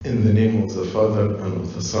In the name of the Father, and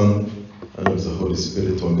of the Son, and of the Holy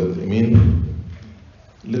Spirit, one God, Amen.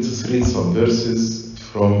 Let us read some verses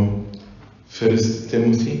from 1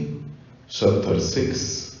 Timothy chapter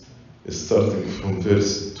 6, starting from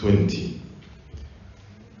verse 20.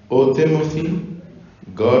 O Timothy,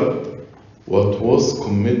 guard what was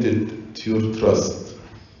committed to your trust,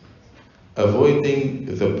 avoiding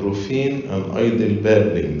the profane and idle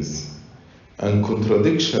babblings and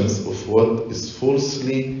contradictions of what is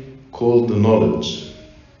falsely called knowledge.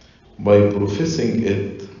 By professing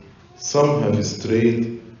it, some have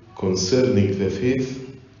strayed concerning the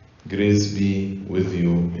faith. Grace be with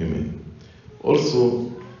you. Amen.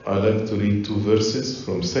 Also, I like to read two verses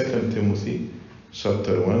from 2 Timothy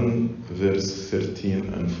chapter 1, verse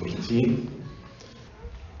 13 and 14.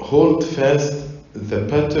 Hold fast the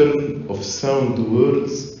pattern of sound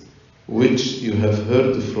words which you have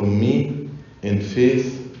heard from me in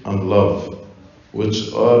faith and love,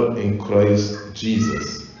 which are in Christ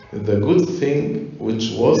Jesus. The good thing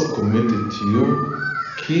which was committed to you,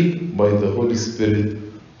 keep by the Holy Spirit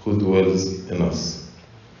who dwells in us.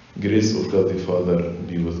 Grace of God the Father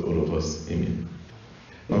be with all of us. Amen.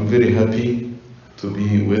 I'm very happy to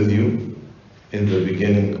be with you in the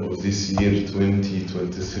beginning of this year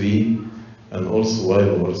 2023, and also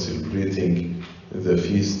while we're celebrating the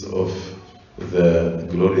feast of the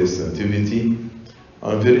glorious Nativity.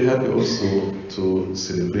 I'm very happy also to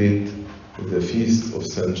celebrate the feast of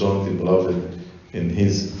St. John the Beloved in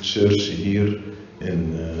his church here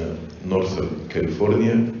in Northern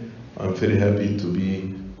California. I'm very happy to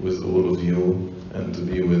be with all of you and to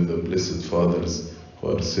be with the Blessed Fathers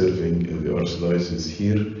who are serving in the Archdiocese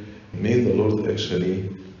here. May the Lord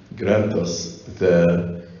actually grant us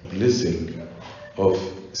the blessing of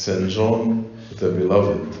St. John the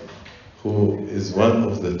Beloved, who is one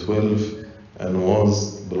of the 12 and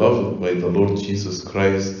was beloved by the Lord Jesus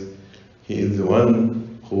Christ. He is the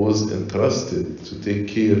one who was entrusted to take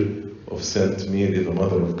care of Saint Mary, the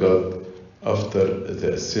Mother of God, after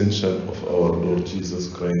the ascension of our Lord Jesus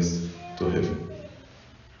Christ to heaven.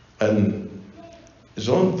 And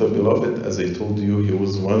John the Beloved, as I told you, he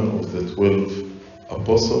was one of the 12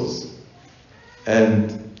 apostles,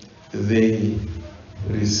 and they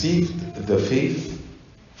received the faith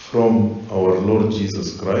from our Lord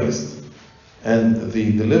Jesus Christ, and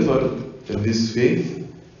they delivered this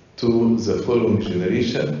faith to the following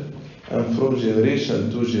generation, and from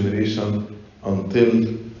generation to generation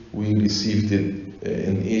until we received it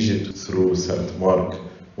in Egypt through St. Mark,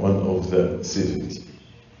 one of the 70.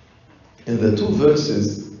 In the two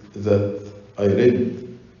verses that I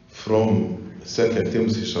read from 2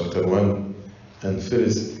 Timothy chapter 1 and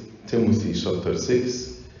 1 Timothy chapter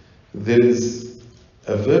 6, there is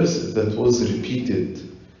a verse that was repeated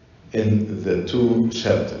in the two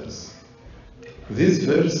chapters. This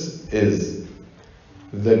verse is,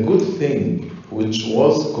 "The good thing which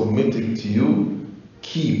was committed to you,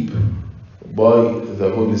 keep by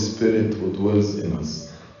the Holy Spirit who dwells in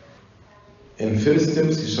us." In 1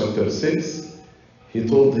 Timothy chapter 6, he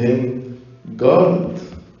told him, guard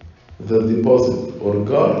the deposit, or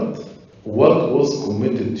guard what was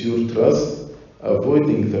committed to your trust,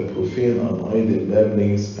 avoiding the profane and idle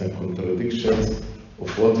babblings and contradictions of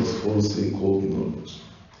what is falsely called knowledge.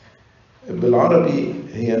 بالعربي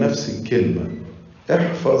هي نفس الكلمة،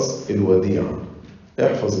 احفظ الوديعة.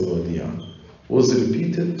 احفظ الوديعة was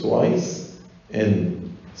repeated twice in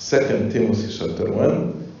 2 Timothy chapter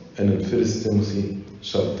 1 and in 1 Timothy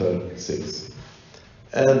chapter 6.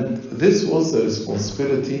 And this was the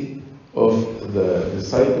responsibility of the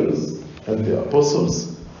disciples and the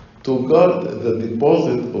apostles to guard the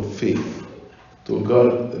deposit of faith, to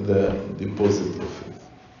guard the deposit of faith.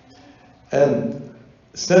 And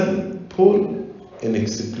St. Paul, in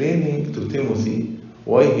explaining to Timothy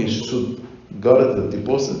why he should guard the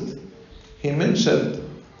deposit, he mentioned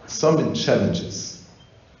some challenges.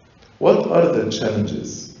 What are the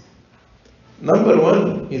challenges? Number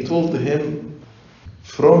one, he told him,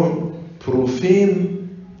 from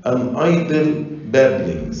profane and idle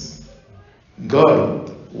babblings,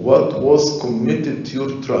 guard what was committed to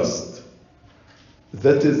your trust.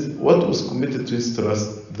 That is, what was committed to his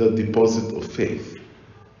trust, the deposit of faith.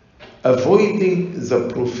 Avoiding the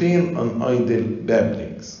profane and idle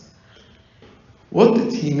babblings. What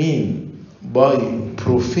did he mean by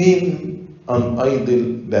profane and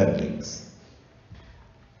idle babblings?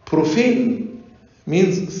 Profane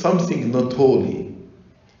means something not holy,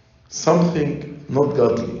 something not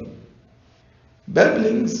godly.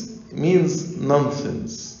 Babblings means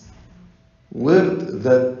nonsense, word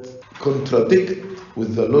that contradict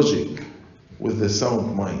with the logic, with the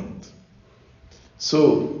sound mind.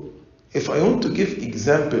 So If I want to give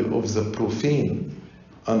example of the profane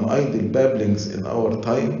and idle babblings in our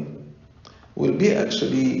time, will be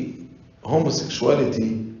actually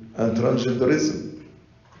homosexuality and transgenderism.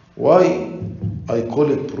 Why I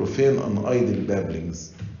call it profane and idle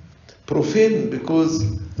babblings? Profane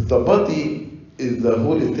because the body is the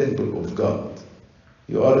holy temple of God.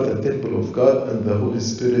 You are the temple of God and the Holy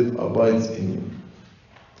Spirit abides in you.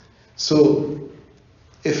 So,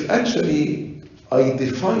 if actually I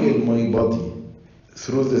defile my body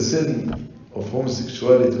through the sin of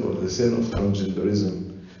homosexuality or the sin of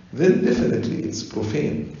transgenderism, then definitely it's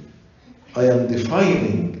profane. I am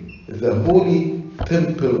defiling the holy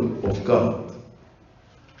temple of God.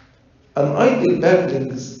 And idle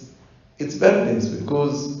babblings, it's babblings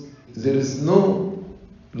because there is no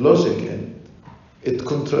logic in it. It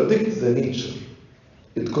contradicts the nature.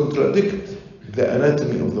 It contradicts the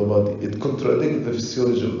anatomy of the body. It contradicts the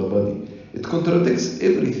physiology of the body. It contradicts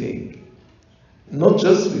everything. Not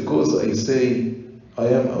just because I say I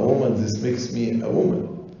am a woman, this makes me a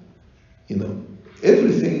woman.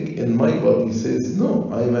 Everything in my body says, no,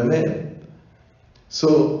 I am a man.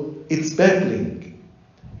 So it's babbling.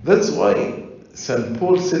 That's why St.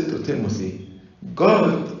 Paul said to Timothy,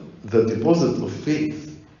 guard the deposit of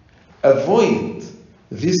faith. Avoid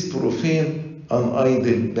these profane and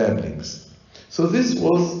idle babblings. So this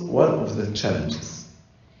was one of the challenges.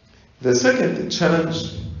 The second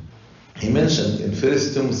challenge he mentioned in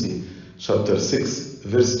 1 Timothy chapter 6,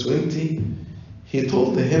 verse 20, he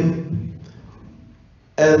told him,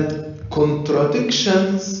 and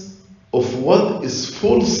contradictions of what is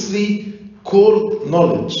falsely called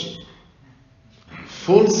knowledge.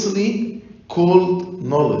 Falsely called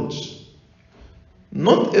knowledge.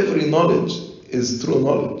 Not every knowledge is true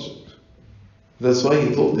knowledge. That's why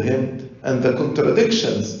he told him, and the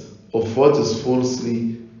contradictions of what is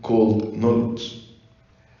falsely called knowledge.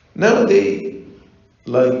 Nowadays,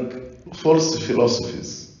 like false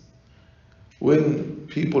philosophies, when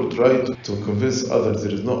people try to convince others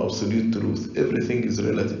there is no absolute truth, everything is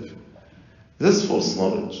relative. That's false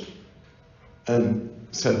knowledge. And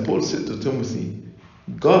St. Paul said to Timothy,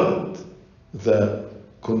 guard the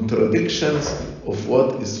contradictions of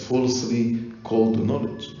what is falsely called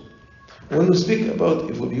knowledge. When we speak about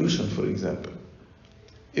evolution, for example,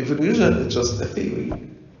 evolution is just a theory.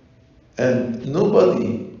 And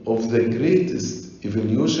nobody of the greatest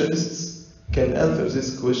evolutionists can answer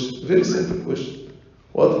this question, very simple question.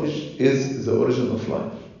 What is the origin of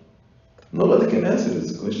life? Nobody can answer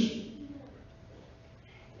this question.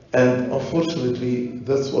 And unfortunately,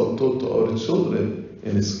 that's what taught to our children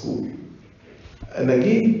in school. And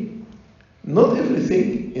again, not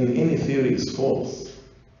everything in any theory is false.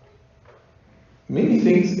 Many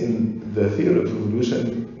things in the theory of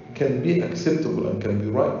evolution can be acceptable and can be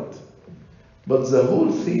right. But the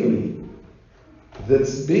whole theory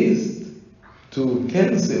that's based to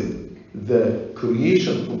cancel the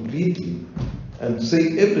creation completely and to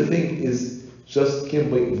say everything is just came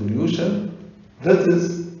by evolution, that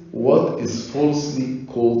is what is falsely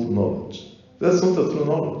called knowledge. That's not a true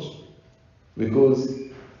knowledge. Because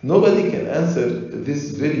nobody can answer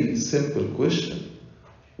this very simple question.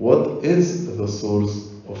 What is the source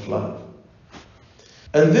of life?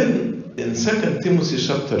 And then in 2 Timothy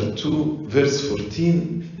chapter 2, verse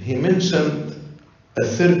 14, he mentioned a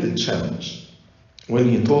third challenge when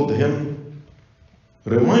he told him,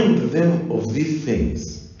 remind them of these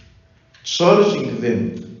things, charging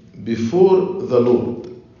them before the Lord,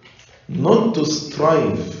 not to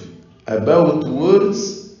strive about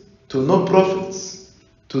words to no profits,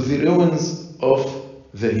 to the ruins of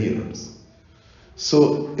the hearers.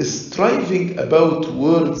 So, striving about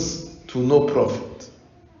words to no profit.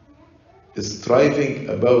 Striving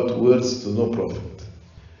about words to no profit.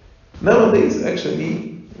 Nowadays,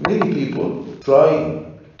 actually, many people try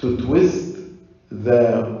to twist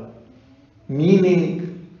the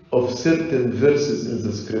meaning of certain verses in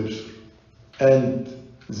the scripture. And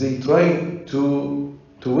they try to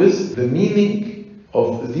twist the meaning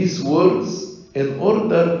of these words in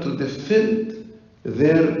order to defend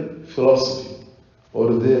their philosophy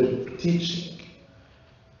or their teaching.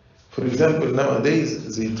 For example,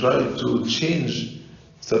 nowadays they try to change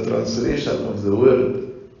the translation of the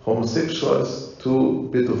word homosexuals to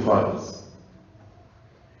pedophiles.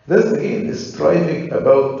 That again is striving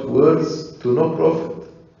about words to no profit,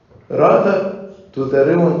 rather to the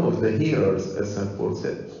ruin of the hearers, as St. Paul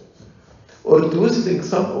said, or twisting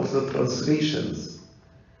some of the translations.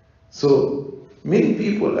 So many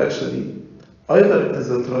people actually, either in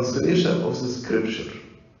the translation of the scripture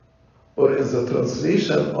or in the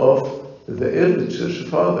translation of the early church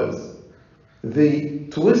fathers, they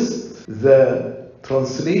twist the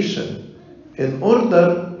translation in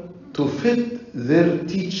order to fit their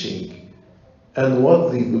teaching and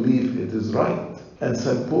what they believe it is right. And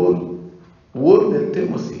St. Paul warned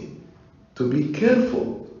Timothy to be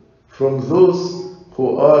careful from those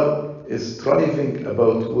who are striving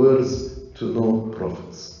about words to know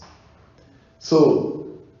prophets. So,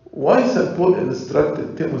 why St. Paul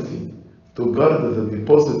instructed Timothy to guard the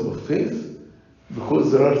deposit of faith?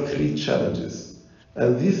 Because there are three challenges.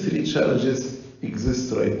 And these three challenges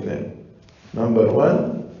exist right now. Number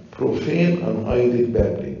one, profane and idle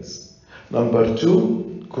babblings. Number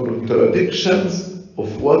two, contradictions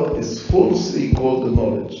of what is falsely called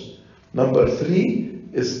knowledge. Number three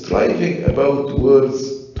is striving about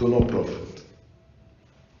words to no profit.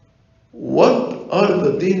 What are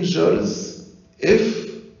the dangers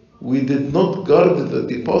if we did not guard the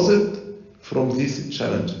deposit from these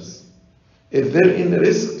challenges? Is there any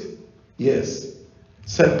risk? Yes.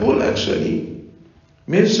 St. Paul actually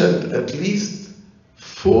mentioned at least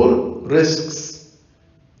 4 risks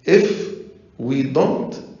if we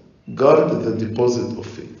don't guard the deposit of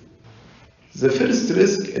faith. The first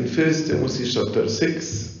risk in 1 Timothy chapter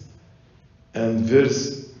 6 and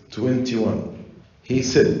verse 21. He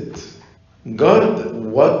said, "Guard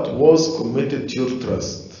what was committed to your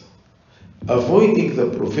trust, avoiding the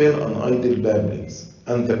profane and idle babblings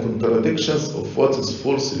and the contradictions of what is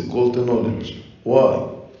falsely called knowledge." Why?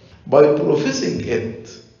 By professing it,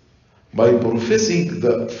 by professing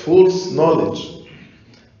the false knowledge,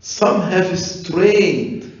 some have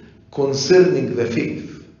strayed concerning the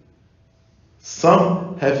faith.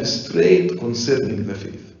 Some have strayed concerning the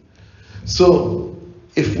faith. So,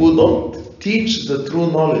 if we don't teach the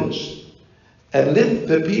true knowledge and let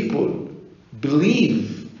the people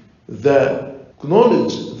believe the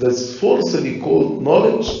knowledge that's falsely called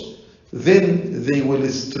knowledge, then they will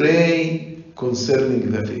stray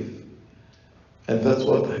concerning the faith. And that's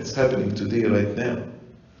what is happening today right now.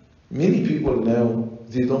 Many people now,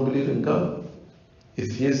 they don't believe in God.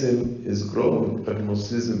 Atheism is growing,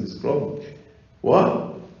 agnosticism is growing.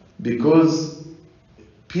 Why? Because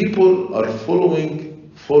people are following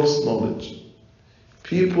false knowledge.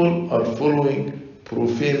 People are following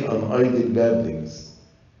profane and idle babblings.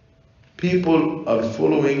 People are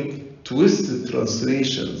following twisted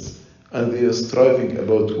translations and they are striving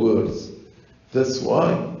about words. That's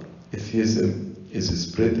why atheism is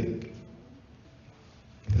spreading.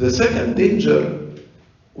 The second danger,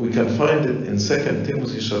 we can find it in 2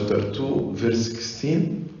 Timothy chapter 2, verse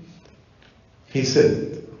 16. He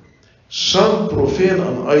said, "Shun profane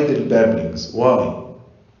and idle babblings." Why?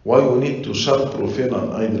 Why we need to shun profane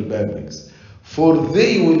and idle babblings? "For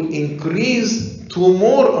they will increase to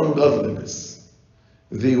more ungodliness."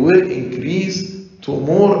 They will increase to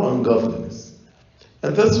more ungodliness.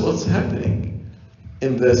 And that's what's happening.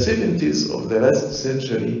 In the 70s of the last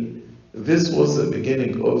century, this was the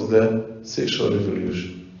beginning of the sexual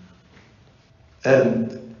revolution.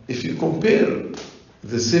 And if you compare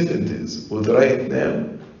the 70s with right now,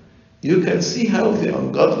 you can see how the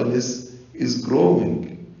ungodliness is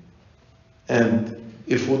growing. And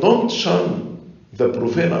if we don't shun the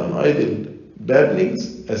profane and idle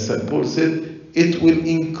babblings, as St. Paul said, it will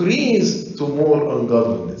increase to more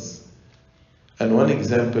ungodliness. And one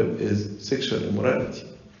example is sexual immorality.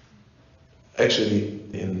 Actually,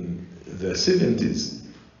 in the 70s,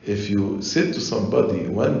 if you said to somebody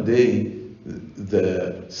one day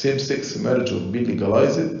the same-sex marriage would be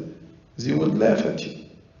legalized, they would laugh at you.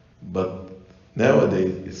 But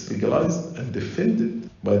nowadays it's legalized and defended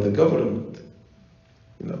by the government.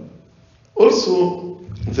 Also,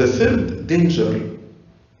 the third danger,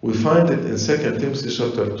 we find it in 2 Timothy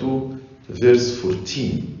chapter 2, verse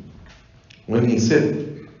 14, when he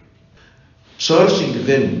said, "Charging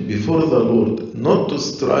them before the Lord not to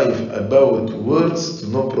strive about words to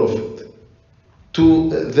no profit, to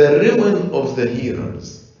the ruin of the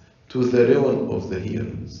hearers." To the ruin of the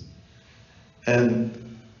hearers. And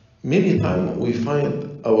many times we find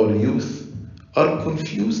our youth are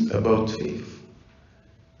confused about faith.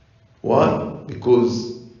 Why?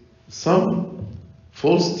 Because some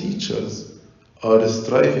false teachers are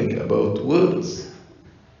striving about words.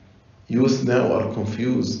 Youth now are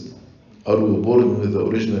confused. Are we born with the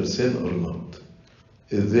original sin or not?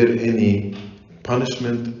 Is there any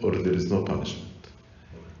punishment or there is no punishment?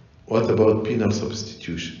 What about penal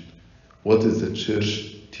substitution? What is the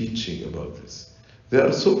church teaching about this? They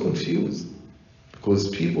are so confused because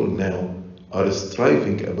people now are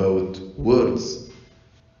striving about words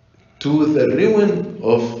to the ruin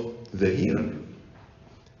of the hearer.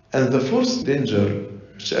 And the fourth danger,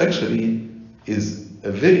 which actually is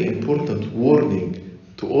a very important warning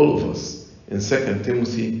to all of us, in 2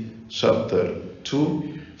 Timothy chapter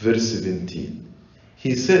 2, verse 17.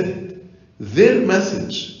 He said, their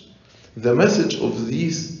message, the message of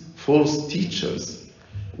these false teachers,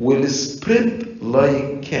 will spread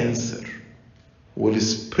like cancer. Will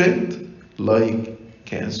spread like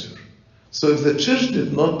cancer. So if the church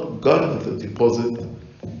did not guard the deposit,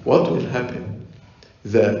 what will happen?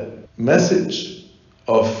 The message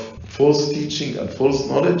of false teaching and false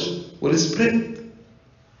knowledge will spread.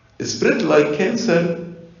 Spread like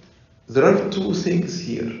cancer. There are two things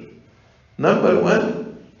here. Number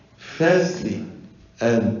one, fastly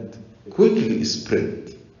and quickly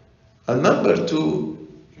spread. And number two,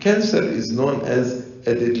 cancer is known as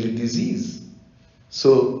a deadly disease.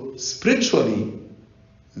 So spiritually,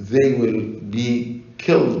 they will be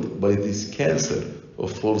killed by this cancer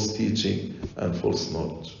of false teaching and false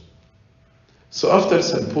knowledge. So after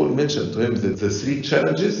St. Paul mentioned to him the three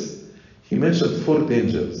challenges, he mentioned four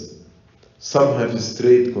dangers. Some have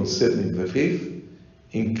strayed concerning the faith,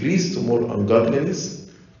 increased to more ungodliness,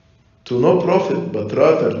 to no profit but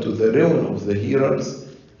rather to the ruin of the hearers,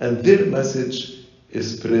 and their message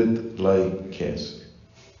is spread like cancer.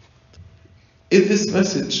 If this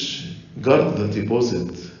message, guard the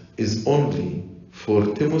deposit, is only for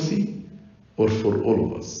Timothy or for all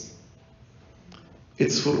of us?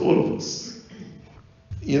 It's for all of us.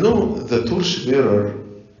 You know, the torch bearer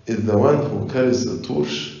is the one who carries the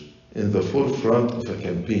torch in the forefront of a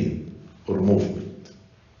campaign or movement.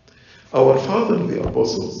 Our father, the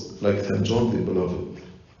apostles, like St. John the Beloved,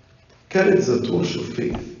 carried the torch of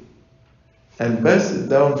faith and passed it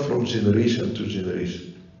down from generation to generation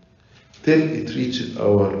till it reached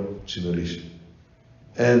our generation.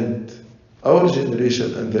 And our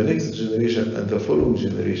generation and the next generation and the following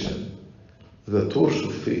generation, the torch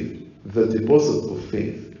of faith, the deposit of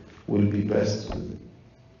faith will be passed to them.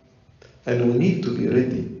 And we need to be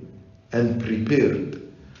ready and prepared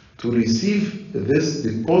to receive this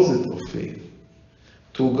deposit of faith,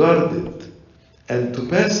 to guard it, and to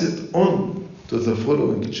pass it on to the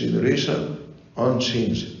following generation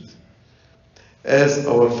unchanged. As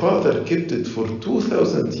our Father kept it for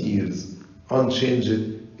 2,000 years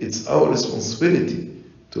unchanged, it's our responsibility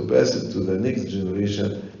to pass it to the next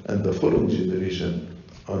generation and the following generation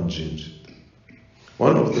unchanged.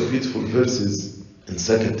 One of the beautiful verses in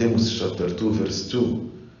 2 Timothy chapter 2, verse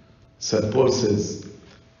 2, St. Paul says,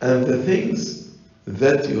 and the things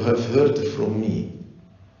that you have heard from me.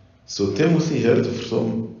 So Timothy heard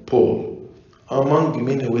from Paul, among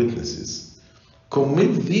many witnesses.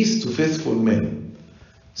 Commit these to faithful men.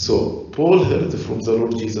 So Paul heard from the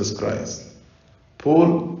Lord Jesus Christ.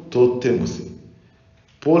 Paul taught Timothy.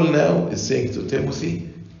 Paul now is saying to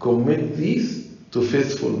Timothy, commit these to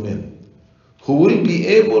faithful men who will be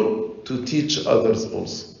able to teach others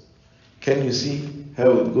also. Can you see how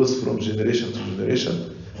it goes from generation to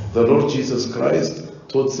generation? The Lord Jesus Christ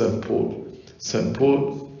taught St. Paul. St.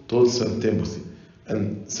 Paul taught St. Timothy.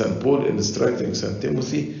 And St. Paul instructing St.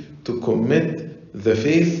 Timothy to commit the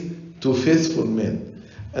faith to faithful men.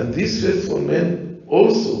 And these faithful men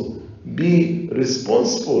also be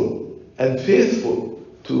responsible and faithful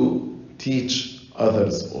to teach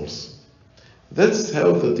others also. That's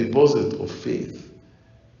how the deposit of faith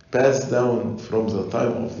passed down from the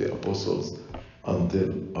time of the apostles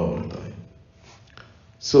until our time.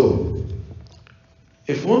 So,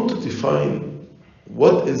 if we want to define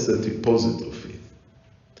what is the deposit of faith,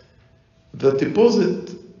 the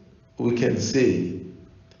deposit, we can say,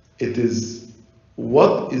 it is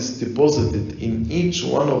what is deposited in each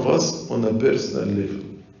one of us on a personal level.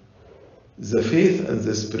 The faith and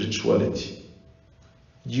the spirituality.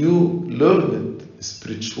 You learned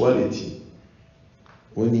spirituality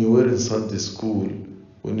when you were in Sunday school,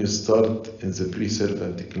 when you start in the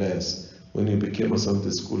pre-servant class, when you became a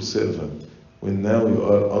Sunday school servant, when now you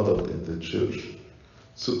are adult in the church.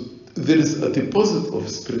 So there is a deposit of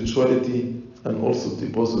spirituality and also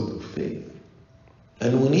deposit of faith.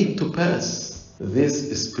 And we need to pass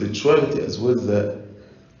this spirituality as well as the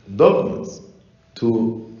dogmas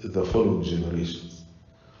to the following generations.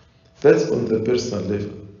 That's on the personal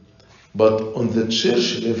level. But on the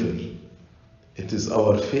church level, it is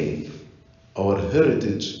our faith, our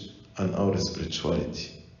heritage, and our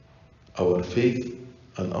spirituality. Our faith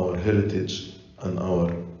and our heritage and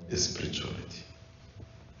our spirituality.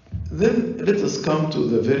 Then let us come to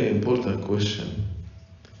the very important question: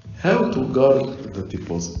 how to guard the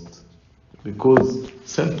deposit? Because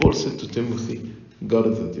St. Paul said to Timothy,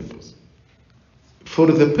 guard the deposit. For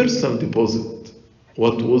the personal deposit,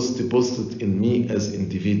 what was deposited in me as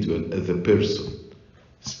individual, as a person,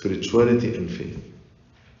 spirituality and faith,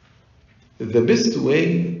 the best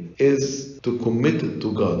way is to commit it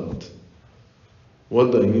to God.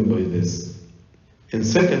 What do I mean by this? In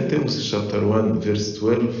 2 Timothy chapter 1, verse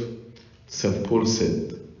 12, St. Paul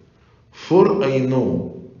said, "For I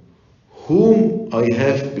know whom I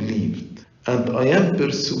have believed, and I am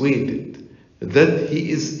persuaded that he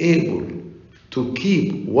is able to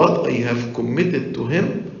keep what I have committed to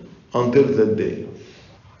him until that day."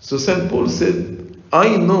 So St. Paul said,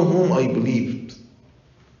 I know whom I believed.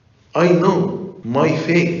 I know my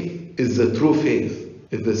faith is the true faith,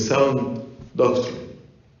 is the sound doctrine.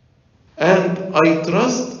 And I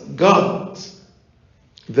trust God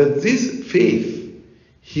that this faith,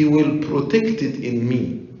 He will protect it in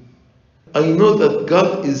me. I know that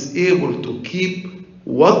God is able to keep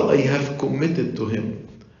what I have committed to Him.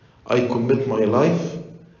 I commit my life,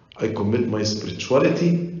 I commit my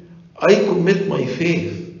spirituality, I commit my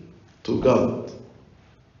faith to God.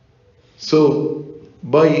 So,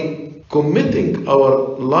 by committing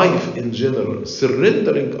our life in general,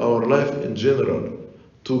 surrendering our life in general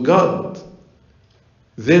to God,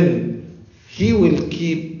 then He will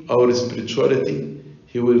keep our spirituality,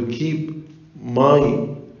 He will keep my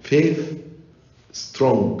faith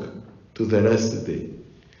strong to the last day.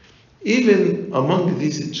 Even among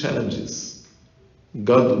these challenges,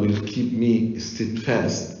 God will keep me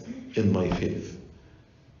steadfast in my faith.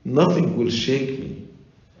 Nothing will shake me,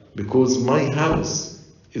 because my house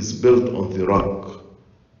is built on the rock,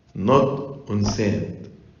 not on sand.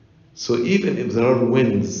 So even if there are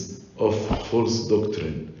winds of false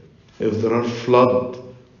doctrine, if there are flood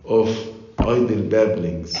of idle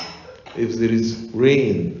babblings, if there is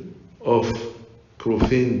rain of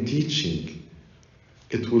profane teaching,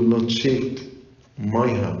 it will not shake my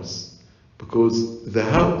house, because the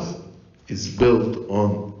house is built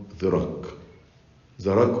on the rock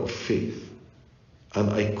of faith. And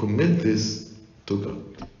I commit this to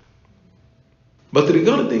God. But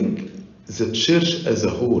regarding the church as a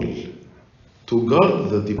whole, to guard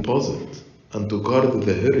the deposit and to guard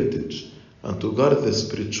the heritage and to guard the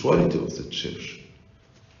spirituality of the church,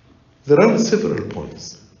 there are several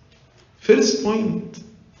points. First point,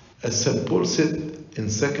 as St. Paul said in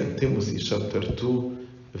 2 Timothy chapter 2,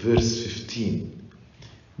 verse 15,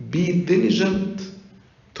 be diligent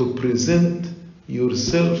to present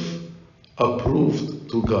yourself approved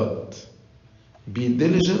to God. Be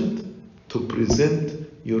diligent to present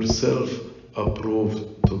yourself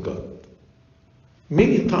approved to God.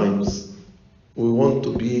 Many times we want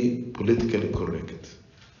to be politically correct.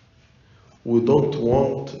 We don't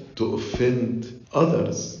want to offend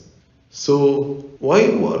others. So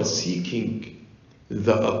while we are seeking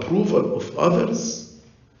the approval of others,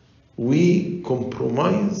 we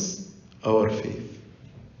compromise our faith.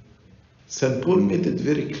 St. Paul made it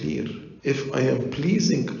very clear. If I am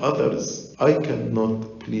pleasing others, I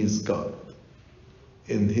cannot please God,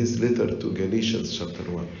 in his letter to Galatians chapter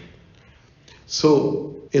 1.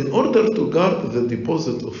 So, in order to guard the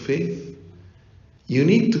deposit of faith, you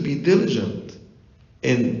need to be diligent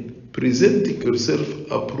in presenting yourself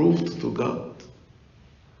approved to God.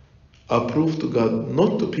 Approved to God,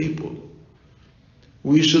 not to people.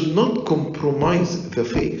 We should not compromise the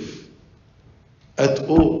faith at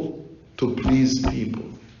all to please people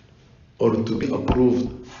or to be approved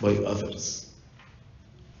by others.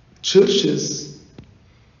 Churches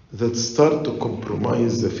that start to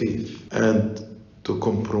compromise the faith and to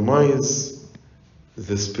compromise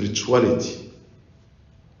the spirituality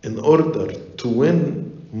in order to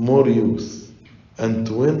win more youth and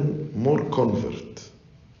to win more convert,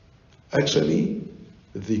 actually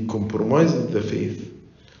they compromised the faith,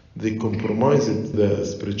 they compromised the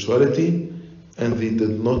spirituality, and they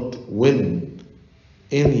did not win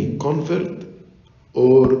any convert,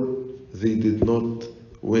 or they did not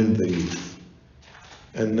win the youth.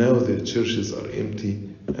 And now the churches are empty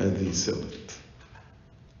and they sell it.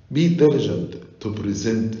 Be diligent to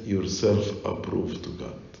present yourself approved to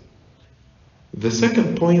God. The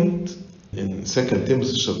second point, in 2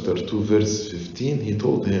 Timothy chapter 2, verse 15, he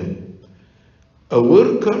told him, a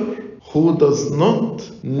worker who does not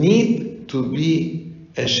need to be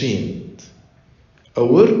ashamed. A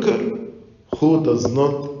worker who does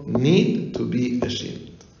not need to be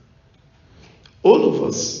ashamed. All of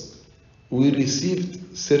us, we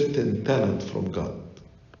received certain talent from God.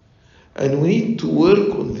 And we need to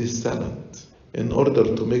work on this talent in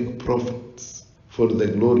order to make profits for the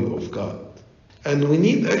glory of God. And we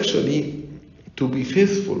need actually to be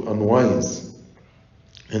faithful and wise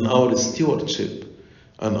in our stewardship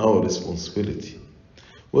and our responsibility.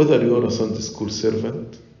 Whether you are a Sunday school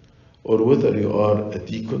servant, or whether you are a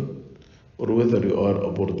deacon, or whether you are a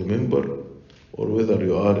board member, or whether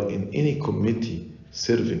you are in any committee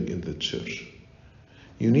serving in the church,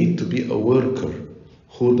 you need to be a worker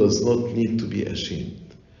who does not need to be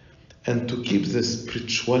ashamed. and to keep the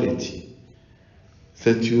spirituality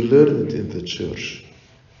that you learned in the church,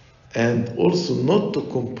 and also not to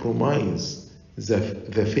compromise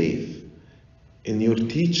the faith in your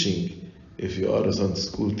teaching if you are a Sunday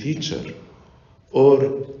school teacher,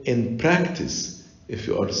 or in practice if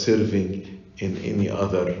you are serving in any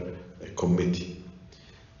other committee.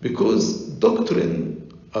 Because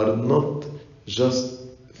doctrine are not just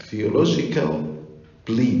theological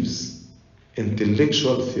beliefs,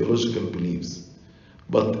 intellectual theological beliefs,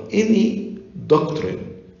 but any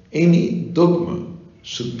doctrine, any dogma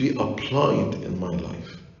should be applied in my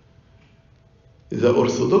life. The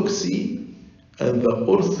orthodoxy and the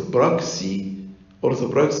orthopraxy,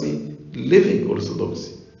 living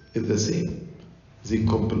orthodoxy, is the same. They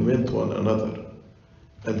complement one another,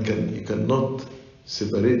 and you cannot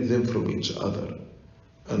separate them from each other.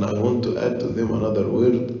 And I want to add to them another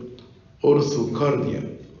word,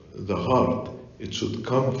 orthocardia, the heart. It should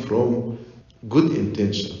come from good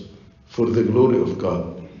intention, for the glory of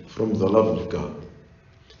God, from the love of God.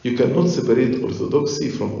 You cannot separate orthodoxy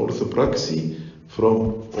from orthopraxy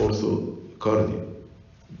from orthocardia.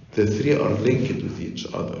 The three are linked with each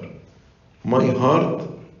other. My heart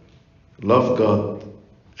love God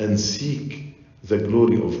and seek the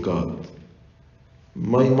glory of God.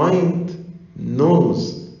 My mind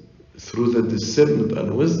knows through the discernment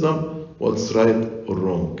and wisdom what's right or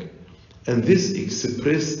wrong. And this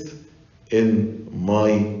expressed in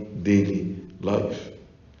my daily life.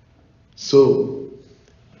 So,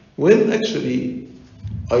 when actually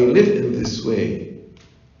I live in this way,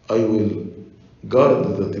 I will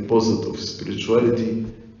guard the deposit of spirituality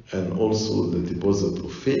and also the deposit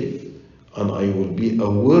of faith, and I will be a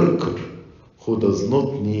worker who does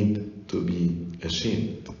not need to be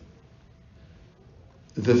ashamed.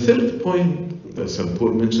 The third point that St.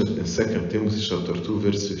 Paul mentioned in 2 Timothy chapter 2,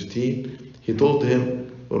 verse 15, he told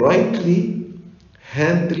him, rightly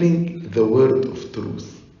handling the word of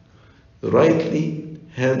truth. Rightly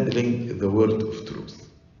handling the word of truth.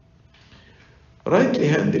 Rightly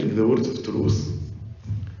handling the word of truth,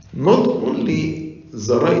 not only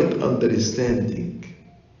the right understanding,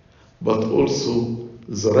 but also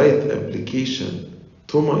the right application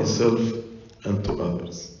to myself and to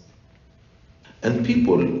others. And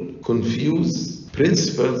people confuse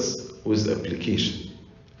principles with application.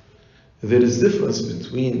 There is difference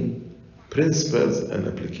between principles and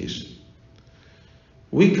application.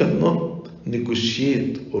 We cannot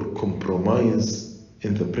negotiate or compromise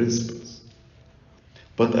in the principles.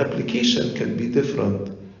 But application can be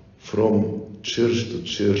different from church to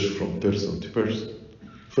church, from person to person.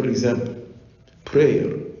 For example,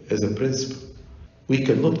 prayer as a principle. We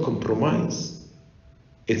cannot compromise.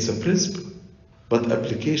 It's a principle. But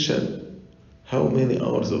application, how many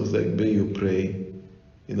hours of the day you pray,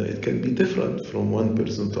 it can be different from one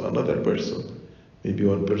person to another person. Maybe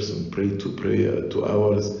one person pray 2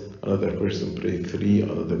 hours, another person pray 3,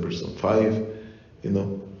 another person 5,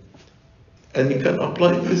 And you can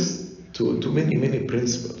apply this to many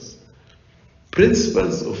principles.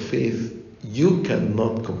 Principles of faith, you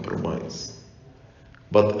cannot compromise.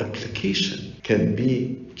 But application can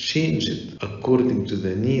be changed according to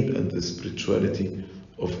the need and the spirituality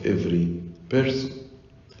of every person.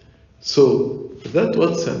 So that's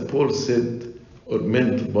what St. Paul said or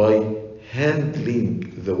meant by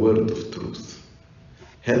handling the word of truth.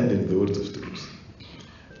 Handling the word of truth.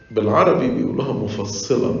 بالعربي بيقولوها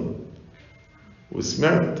مفصلا.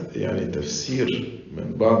 وسمعت تفسير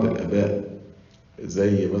من بعض الآباء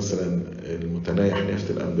زي مثلا المتنايح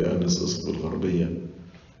نيافة الأنبياء نص الغربية،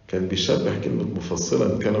 كان بيشبه كلمة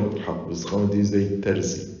مفصلا كلمة الحق والزخامة دي زي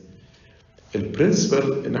الترزي.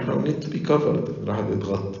 البرنسبل ان احنا need to be covered، الواحد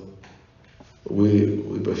يتغطى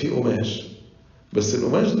ويبقى فيه قماش، بس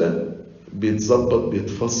القماش ده بيتظبط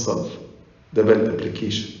بيتفصل، ده بقى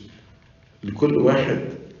الابليكيشن لكل واحد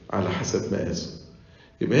على حسب مقاسه.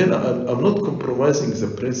 يبقى هنا I'm not compromising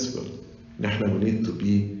the principle ان احنا we need to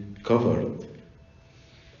be covered,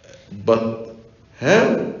 but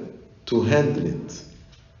how to handle it,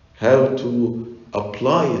 how to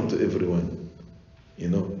apply it to everyone,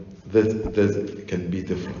 that can be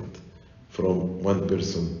different from one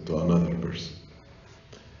person to another person.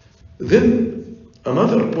 Then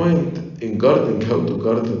another point in guarding, how to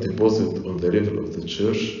guard the deposit on the level of the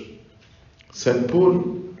church, St. Paul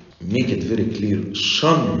make it very clear,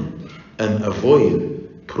 shun and avoid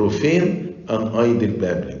profane and idle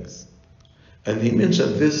babblings. And he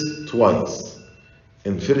mentioned this twice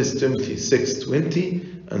in 1 Timothy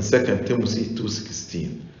 6:20 and 2 Timothy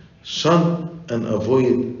 2:16. Shun and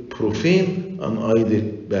avoid profane and idle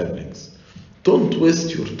babblings. Don't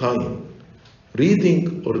waste your time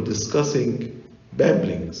reading or discussing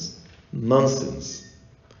babblings, Nonsense.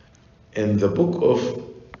 In the book of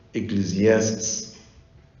Ecclesiastes,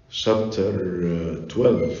 chapter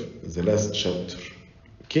 12, the last chapter,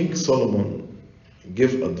 King Solomon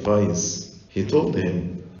gave advice. He told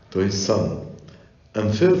him to his son,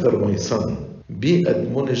 "And further, my son, be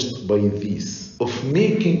admonished by these. Of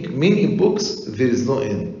making many books, there is no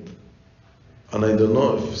end." And I don't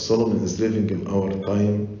know if Solomon is living in our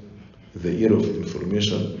time, the era of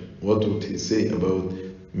information, what would he say about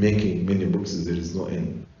making many books, there is no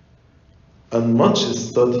end. "And much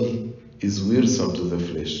study is wearisome to the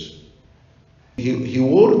flesh." He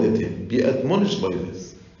warned him, be admonished by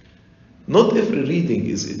this. Not every reading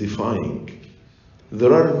is edifying.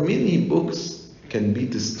 There are many books can be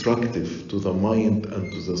destructive to the mind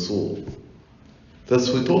and to the soul. That's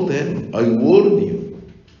why he told him, I warn you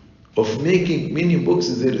of making many books,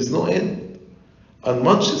 there is no end. And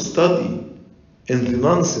much study in the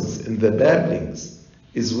nonsense, in the babblings,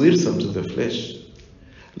 is wearisome to the flesh.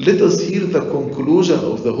 Let us hear the conclusion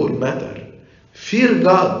of the whole matter. Fear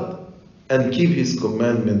God and keep His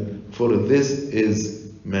commandment, for this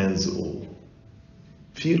is man's all.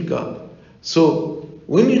 Fear God. So,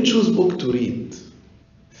 when you choose book to read,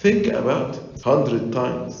 think about it 100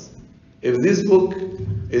 times. If this book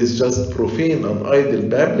is just profane and idle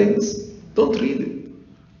babblings, don't read it.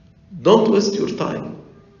 Don't waste your time.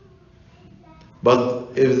 But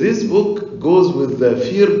if this book goes with the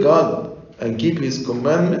fear God and keep His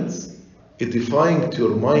commandments, edifying to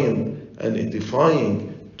your mind and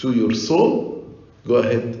edifying to your soul, go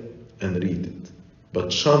ahead and read it.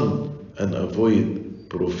 But shun and avoid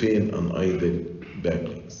profane and idle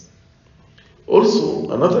babblings. Also,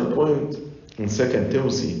 another point in 2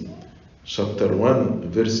 Timothy chapter 1,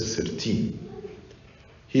 verse 13.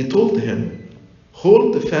 He told him,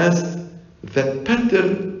 hold fast the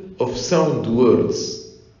pattern of sound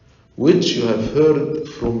words, which you have heard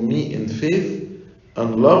from me in faith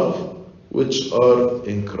and love, which are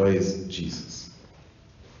in Christ Jesus.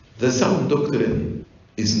 The sound doctrine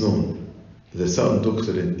is known. The sound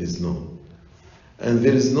doctrine is known. And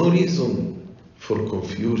there is no reason for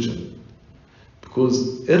confusion,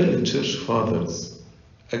 because early church fathers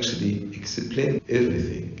actually explained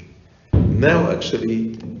everything. Now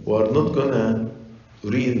actually we are not going to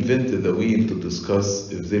reinvent the wheel to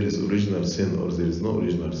discuss if there is original sin or there is no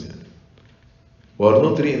original sin. We are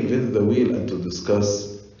not reinventing the wheel and to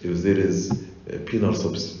discuss if there is a penal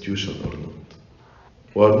substitution or not.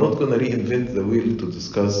 We are not going to reinvent the wheel to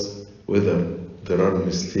discuss whether there are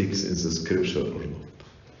mistakes in the scripture or not.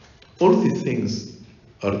 All these things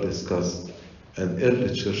are discussed, and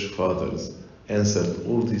early church fathers answered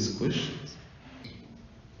all these questions.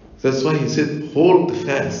 That's why he said, hold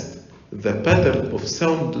fast the pattern of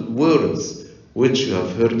sound words which you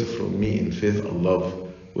have heard from me in faith and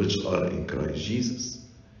love, which are in Christ Jesus.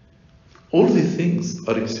 All these things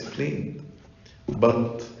are explained,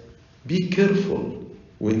 but be careful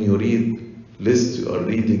when you read, lest you are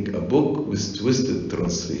reading a book with twisted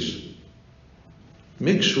translation.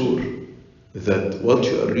 Make sure that what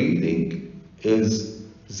you are reading is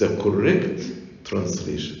the correct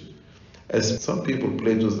translation. As some people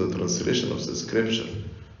play with the translation of the scripture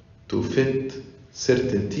to fit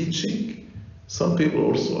certain teaching, some people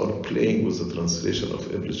also are playing with the translation of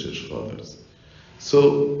early church fathers.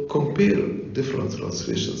 So compare different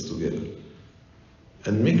translations together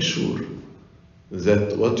and make sure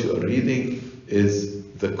that what you are reading is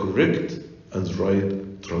the correct and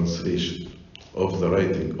right translation of the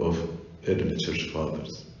writing of early church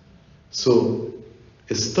fathers. So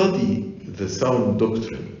study the sound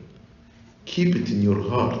doctrine, keep it in your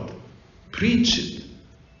heart, preach it,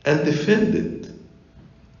 and defend it.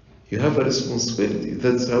 You have a responsibility.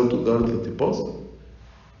 That's how to guard the deposit.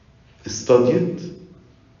 Study it,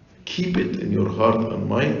 keep it in your heart and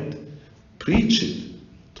mind, preach it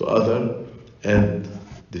to others, and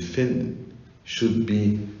defend it. Should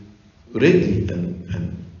be ready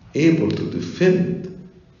and able to defend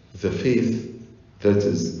the faith that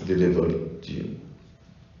is delivered to you.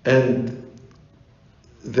 And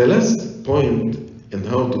the last point in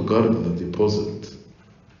how to guard the deposit,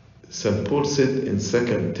 St. Paul said in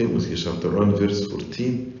 2 Timothy chapter 1, verse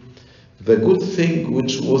 14, the good thing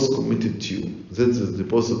which was committed to you, that is the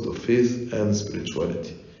deposit of faith and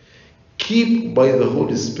spirituality, keep by the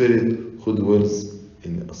Holy Spirit who dwells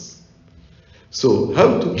in us. So,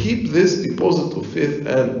 how to keep this deposit of faith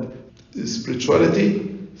and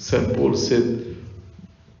spirituality? St. Paul said,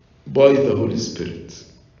 by the Holy Spirit.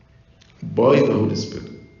 By the Holy Spirit.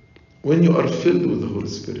 When you are filled with the Holy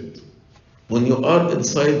Spirit, when you are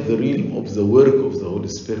inside the realm of the work of the Holy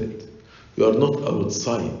Spirit, you are not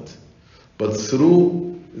outside, but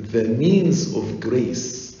through the means of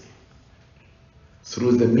grace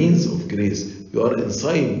through the means of grace, you are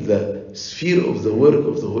inside the sphere of the work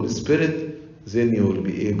of the Holy Spirit, then you will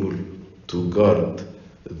be able to guard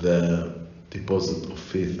the deposit of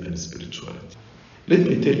faith and spirituality. Let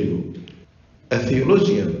me tell you, a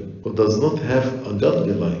theologian who does not have a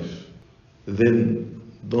godly life, then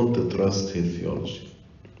don't trust his theology.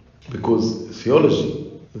 Because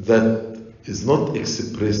theology that is not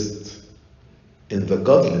expressed in the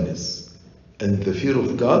godliness and the fear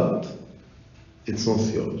of God, it's not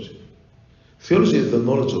theology. Theology is the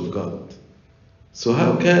knowledge of God. So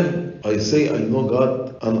how can I say I know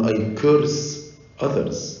God and I curse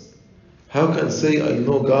others? How can I say I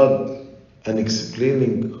know God and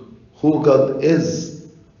explaining who God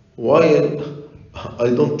is while I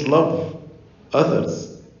don't love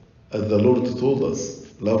others? As the Lord told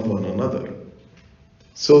us, love one another.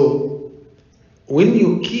 So when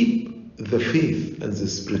you keep the faith and the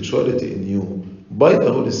spirituality in you by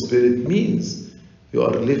the Holy Spirit, means you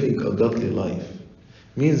are living a godly life,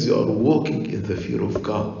 means you are walking in the fear of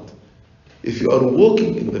God. If you are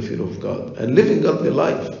walking in the fear of God and living godly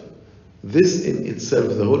life, this in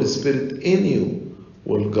itself, the Holy Spirit in you,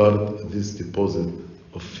 will guard this deposit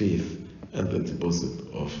of faith and the deposit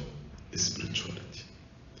of spirituality.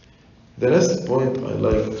 The last point I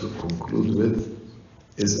like to conclude with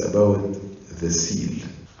is about the seal.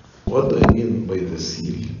 What do I mean by the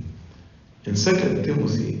seal? In 2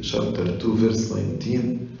 Timothy chapter 2 verse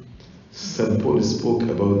 19, St. Paul spoke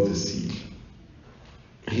about the seal.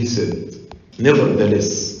 He said,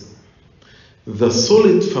 nevertheless, the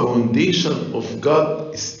solid foundation of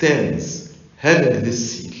God stands, having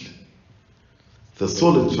this seal. The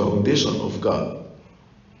solid foundation of God,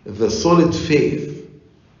 the solid faith,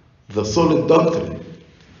 the solid doctrine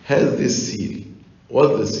has this seal.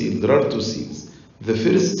 What's the seal? There are two seals. The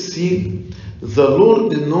first seal, the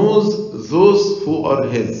Lord knows those who are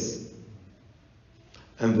His.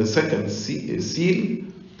 And the second seal,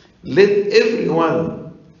 let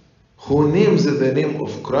everyone who names the name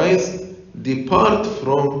of Christ depart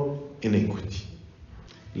from iniquity.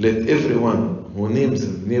 Let everyone who names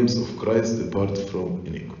the names of Christ depart from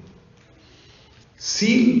iniquity.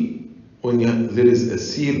 Seal, when there is a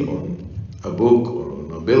seal on a book or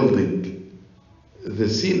on a building, the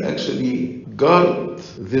seal actually guard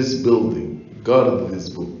this building, guard this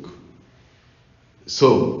book.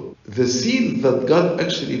 So, the seal that God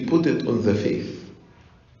actually put it on the faith.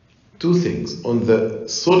 Two things, on the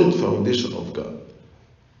solid foundation of God.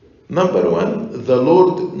 Number one, the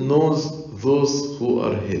Lord knows those who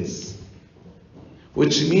are His.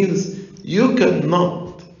 Which means you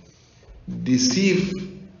cannot deceive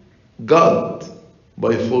God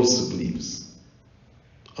by false beliefs.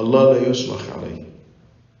 Allah la yushmah alayh.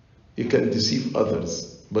 You can deceive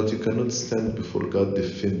others, but you cannot stand before God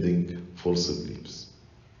defending false beliefs.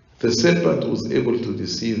 The serpent was able to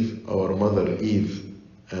deceive our mother Eve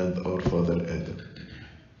and our father Adam.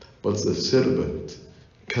 But the serpent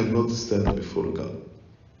cannot stand before God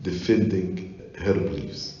defending her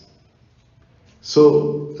beliefs.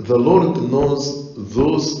 So the Lord knows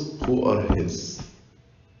those who are His.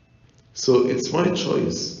 So it's my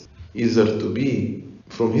choice either to be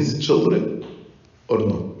from His children or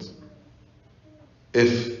not.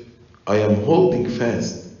 If I am holding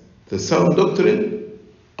fast the sound doctrine,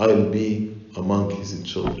 I'll be among His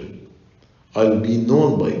children. I'll be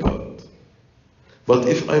known by God. But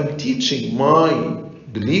if I'm teaching my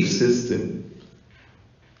belief system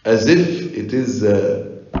as if it is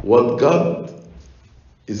what God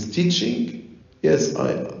is teaching, yes,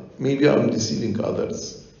 maybe I'm deceiving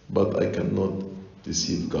others, but I cannot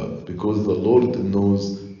deceive God, because the Lord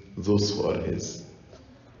knows those who are His.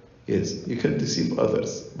 Yes, you can deceive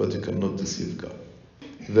others, but you cannot deceive God.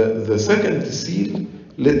 The second seal,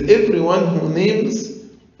 let everyone who names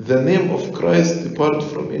the name of Christ depart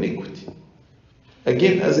from iniquity.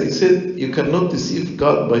 Again, as I said, you cannot deceive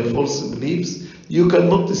God by false beliefs. You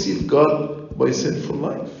cannot deceive God by sinful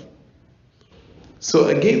life. So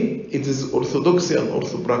again, it is orthodoxy and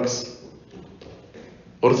orthopraxy.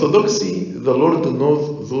 Orthodoxy, the Lord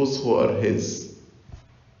knows those who are His,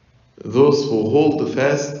 those who hold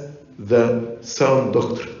fast the sound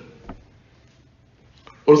doctrine.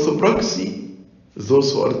 Orthopraxy,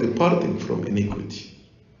 those who are departing from iniquity.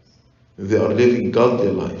 They are living godly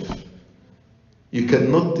life. You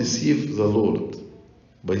cannot deceive the Lord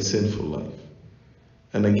by sinful life.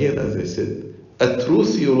 And again, as I said, a true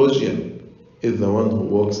theologian is the one who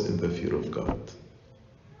walks in the fear of God.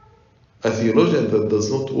 A theologian that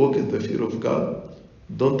does not walk in the fear of God,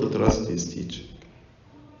 don't trust his teaching.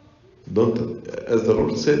 Don't, as the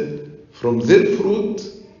Lord said, from their fruit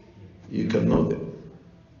you can know them.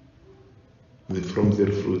 From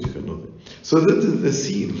their fruit you can know them. So that is the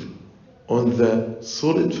seal on the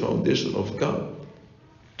solid foundation of God.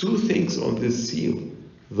 Two things on this seal.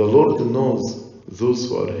 The Lord knows those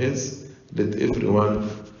who are His. Let everyone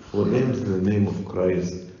who names the name of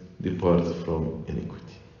Christ depart from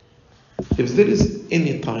iniquity. If there is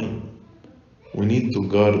any time we need to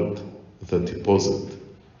guard the deposit,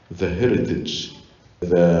 the heritage,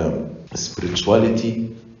 the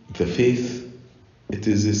spirituality, the faith, it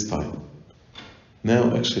is this time.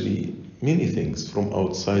 Now actually many things from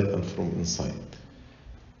outside and from inside.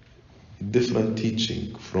 Different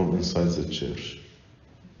teaching from inside the church.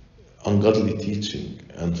 Ungodly teaching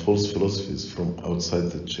and false philosophies from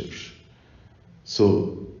outside the church.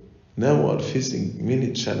 So now we are facing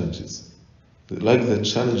many challenges, like the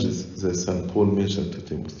challenges that St. Paul mentioned to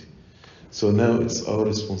Timothy. So now it's our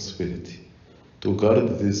responsibility to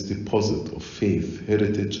guard this deposit of faith,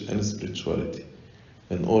 heritage, and spirituality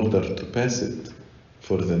in order to pass it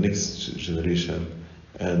for the next generation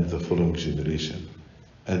and the following generation.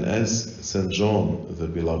 And as St. John the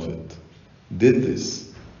Beloved did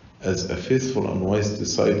this as a faithful and wise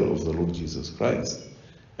disciple of the Lord Jesus Christ,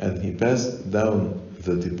 and he passed down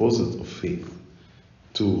the deposit of faith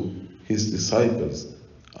to his disciples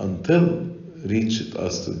until reached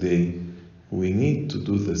us today, we need to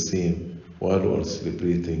do the same while we are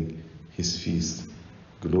celebrating his feast.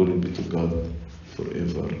 Glory be to God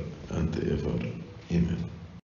forever and ever. Amen.